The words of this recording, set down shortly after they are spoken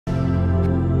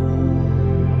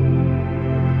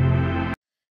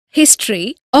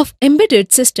History of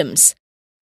Embedded Systems.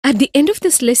 At the end of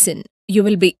this lesson, you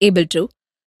will be able to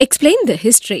explain the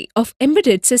history of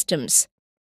embedded systems,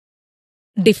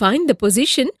 define the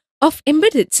position of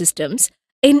embedded systems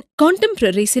in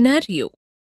contemporary scenario.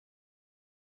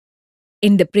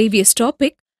 In the previous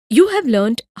topic, you have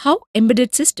learned how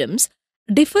embedded systems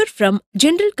differ from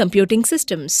general computing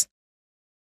systems.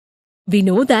 We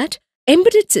know that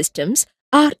embedded systems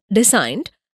are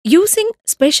designed using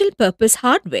special purpose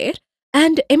hardware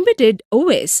and embedded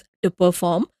OS to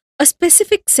perform a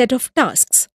specific set of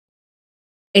tasks.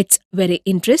 It's very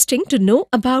interesting to know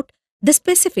about the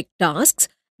specific tasks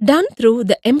done through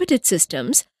the embedded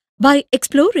systems by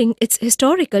exploring its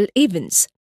historical events.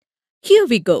 Here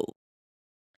we go.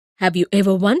 Have you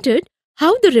ever wondered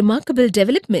how the remarkable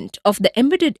development of the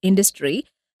embedded industry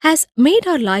has made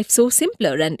our life so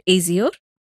simpler and easier?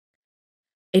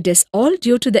 It is all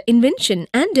due to the invention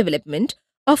and development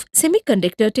of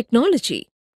semiconductor technology.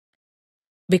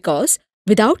 Because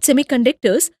without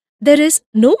semiconductors, there is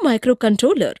no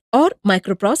microcontroller or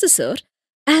microprocessor,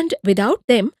 and without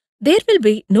them, there will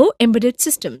be no embedded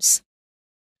systems.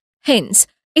 Hence,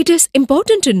 it is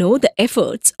important to know the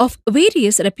efforts of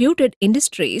various reputed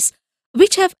industries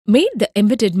which have made the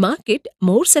embedded market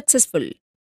more successful.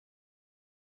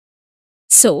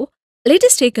 So, let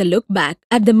us take a look back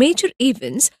at the major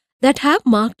events that have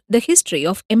marked the history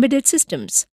of embedded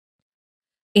systems.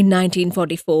 In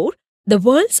 1944, the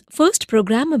world's first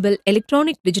programmable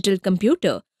electronic digital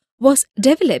computer was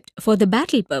developed for the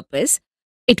battle purpose.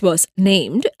 It was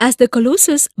named as the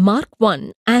Colossus Mark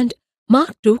I and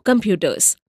Mark II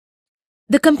computers.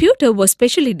 The computer was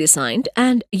specially designed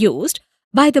and used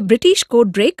by the British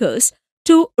code breakers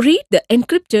to read the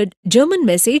encrypted German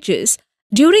messages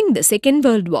during the Second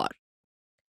World War.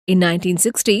 In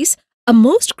 1960s, a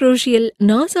most crucial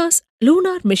NASA's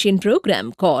lunar mission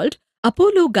program called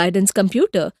Apollo Guidance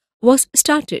Computer was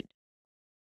started.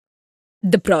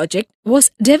 The project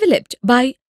was developed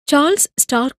by Charles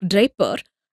Stark Draper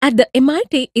at the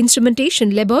MIT Instrumentation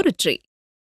Laboratory.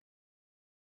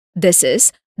 This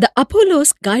is the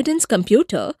Apollo's guidance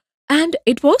computer, and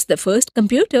it was the first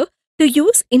computer to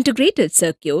use integrated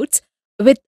circuits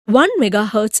with 1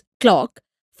 MHz clock,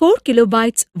 4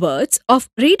 kilobytes words of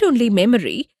read-only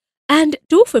memory, and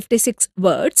 256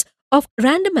 words of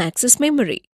random access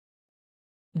memory.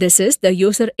 This is the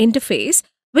user interface,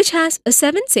 which has a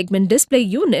 7-segment display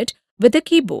unit with a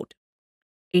keyboard.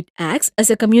 It acts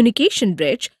as a communication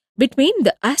bridge between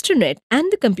the astronaut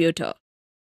and the computer.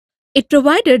 It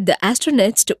provided the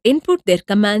astronauts to input their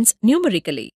commands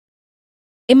numerically.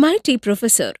 MIT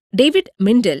professor David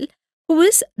Mindell, who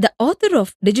is the author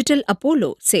of Digital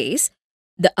Apollo, says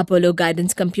the Apollo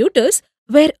guidance computers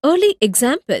were early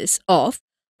examples of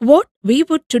what we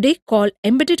would today call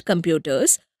embedded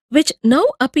computers, which now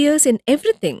appears in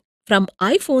everything from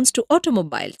iPhones to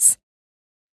automobiles.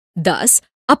 Thus,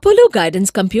 Apollo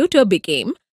guidance computer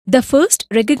became the first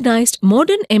recognized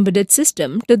modern embedded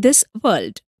system to this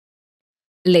world.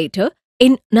 Later,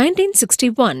 in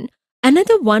 1961,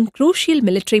 another one crucial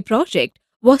military project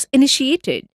was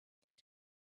initiated.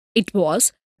 It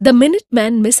was the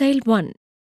Minuteman Missile 1.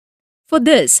 For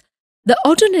this, the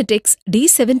Autonetics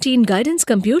D-17 guidance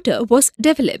computer was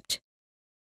developed.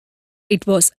 It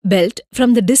was built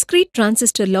from the discrete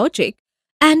transistor logic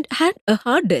and had a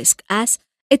hard disk as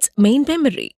its main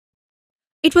memory.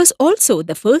 It was also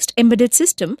the first embedded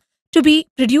system to be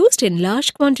produced in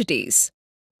large quantities.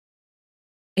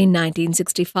 In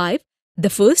 1965, the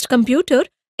first computer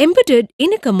embedded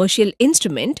in a commercial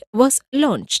instrument was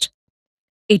launched.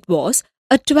 It was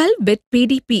a 12-bit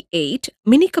PDP-8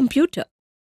 mini-computer.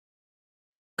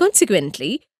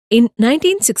 Consequently, in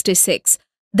 1966,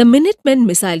 the Minuteman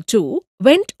Missile 2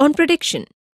 went on production.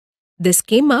 This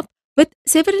came up with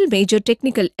several major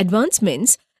technical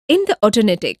advancements in the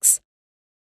Autonetics.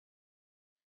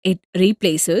 It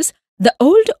replaces the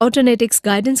old Autonetics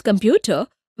guidance computer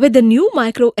with the new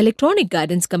microelectronic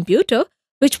guidance computer,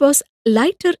 which was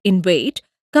lighter in weight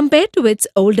compared to its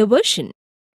older version.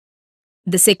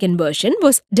 The second version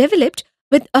was developed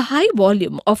with a high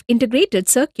volume of integrated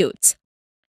circuits.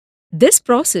 This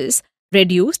process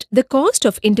reduced the cost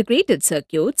of integrated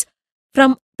circuits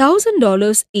from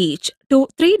 $1,000 each to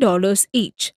 $3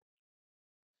 each.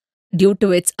 Due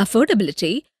to its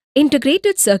affordability,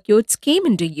 integrated circuits came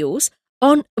into use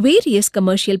on various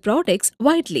commercial products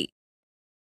widely.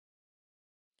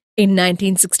 In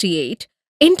 1968,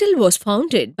 Intel was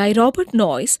founded by Robert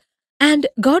Noyce and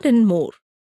Gordon Moore.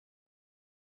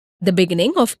 The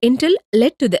beginning of Intel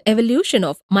led to the evolution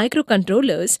of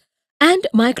microcontrollers and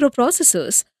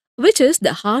microprocessors, which is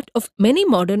the heart of many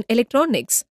modern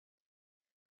electronics.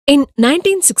 In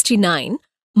 1969,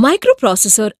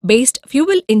 microprocessor-based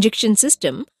fuel injection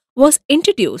system was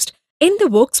introduced in the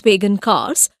Volkswagen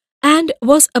cars and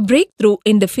was a breakthrough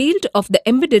in the field of the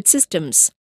embedded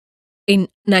systems. In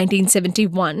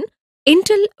 1971,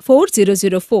 Intel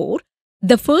 4004,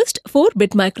 the first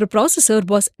 4-bit microprocessor,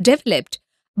 was developed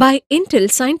by Intel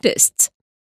scientists.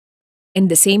 In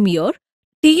the same year,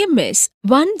 TMS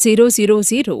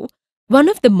 1000, one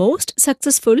of the most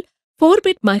successful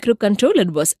 4-bit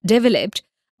microcontroller, was developed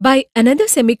by another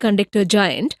semiconductor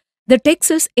giant, the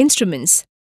Texas Instruments.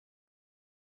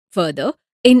 Further,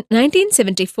 in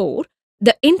 1974,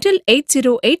 the Intel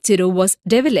 8080 was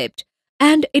developed,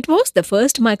 and it was the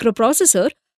first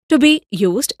microprocessor to be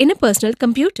used in a personal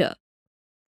computer.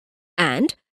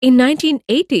 And in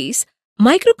 1980s,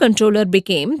 microcontroller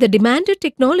became the demanded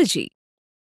technology.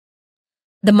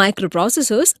 The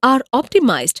microprocessors are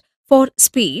optimized for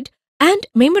speed and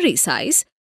memory size,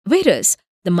 whereas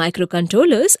the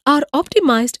microcontrollers are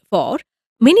optimized for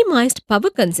minimized power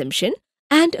consumption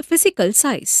and physical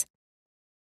size.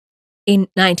 In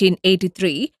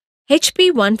 1983,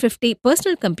 HP 150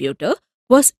 personal computer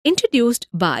was introduced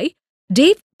by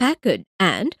Dave Packard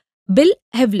and Bill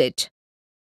Hewlett.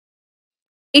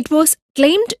 It was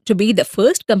claimed to be the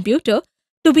first computer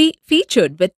to be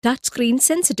featured with touchscreen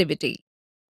sensitivity.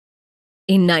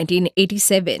 In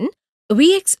 1987,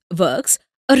 VxWorks,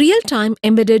 a real-time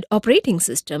embedded operating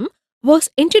system, was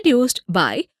introduced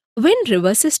by Wind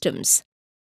River Systems.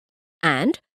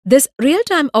 And this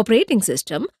real-time operating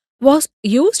system was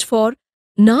used for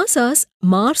NASA's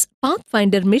Mars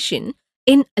Pathfinder mission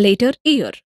in a later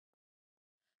year.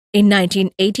 In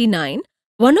 1989,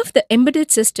 one of the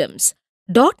embedded systems,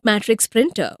 dot matrix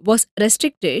printer, was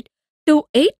restricted to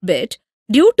 8-bit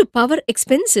due to power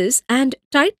expenses and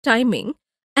tight timing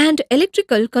and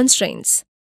electrical constraints.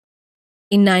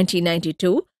 In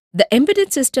 1992, the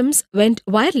embedded systems went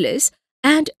wireless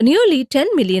and nearly 10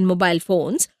 million mobile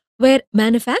phones were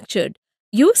manufactured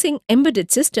using embedded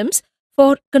systems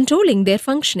for controlling their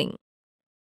functioning.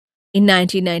 In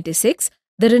 1996,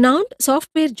 the renowned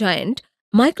software giant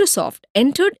Microsoft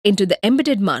entered into the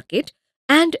embedded market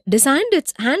and designed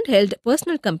its handheld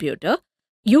personal computer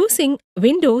using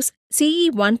Windows CE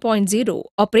 1.0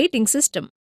 operating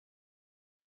system.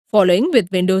 Following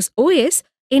with Windows OS,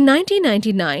 in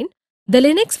 1999, the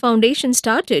Linux Foundation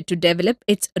started to develop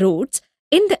its roots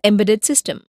in the embedded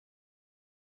system.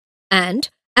 And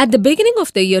at the beginning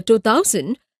of the year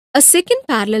 2000, a second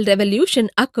parallel revolution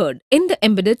occurred in the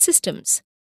embedded systems.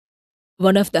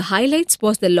 One of the highlights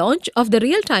was the launch of the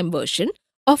real-time version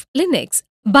of Linux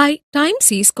by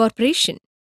TimeSys Corporation.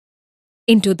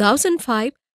 In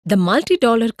 2005, the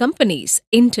multi-dollar companies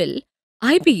Intel,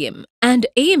 IBM, and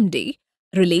AMD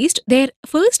released their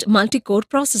first multi-core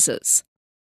processors.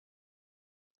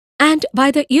 And by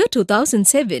the year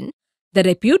 2007, the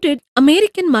reputed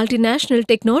American multinational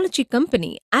technology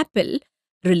company Apple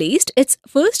released its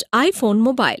first iPhone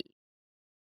mobile.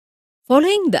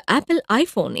 Following the Apple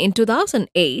iPhone in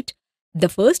 2008, the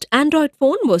first Android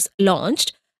phone was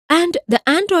launched and the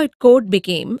Android code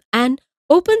became an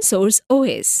open-source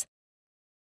OS.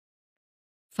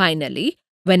 Finally,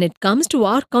 when it comes to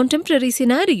our contemporary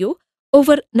scenario,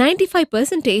 over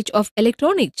 95% of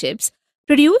electronic chips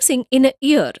producing in a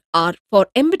year are for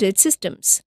embedded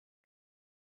systems.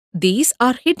 These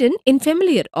are hidden in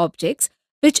familiar objects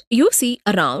which you see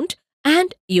around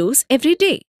and use every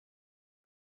day.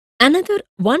 Another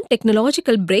one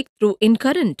technological breakthrough in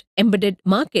current embedded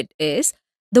market is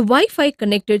the Wi-Fi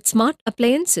connected smart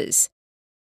appliances.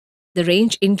 The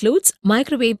range includes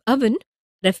microwave oven,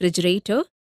 refrigerator,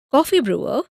 coffee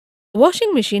brewer,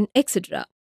 washing machine, etc.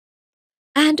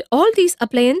 And all these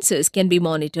appliances can be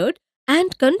monitored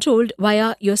and controlled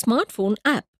via your smartphone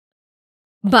app.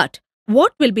 But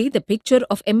what will be the picture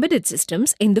of embedded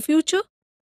systems in the future?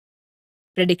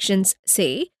 Predictions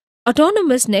say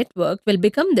autonomous network will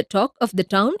become the talk of the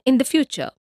town in the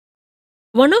future.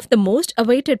 One of the most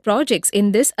awaited projects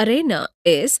in this arena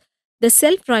is the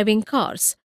self-driving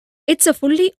cars. It's a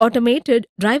fully automated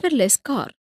driverless car.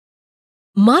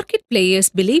 Market players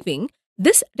believing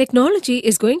this technology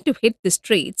is going to hit the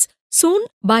streets soon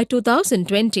by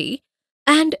 2020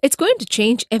 and it's going to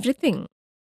change everything.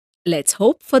 Let's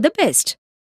hope for the best.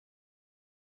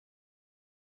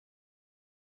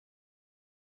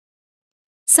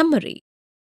 Summary.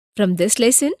 From this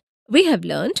lesson, we have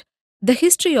learned the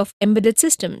history of embedded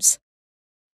systems,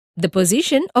 the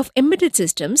position of embedded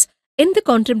systems in the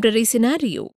contemporary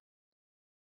scenario,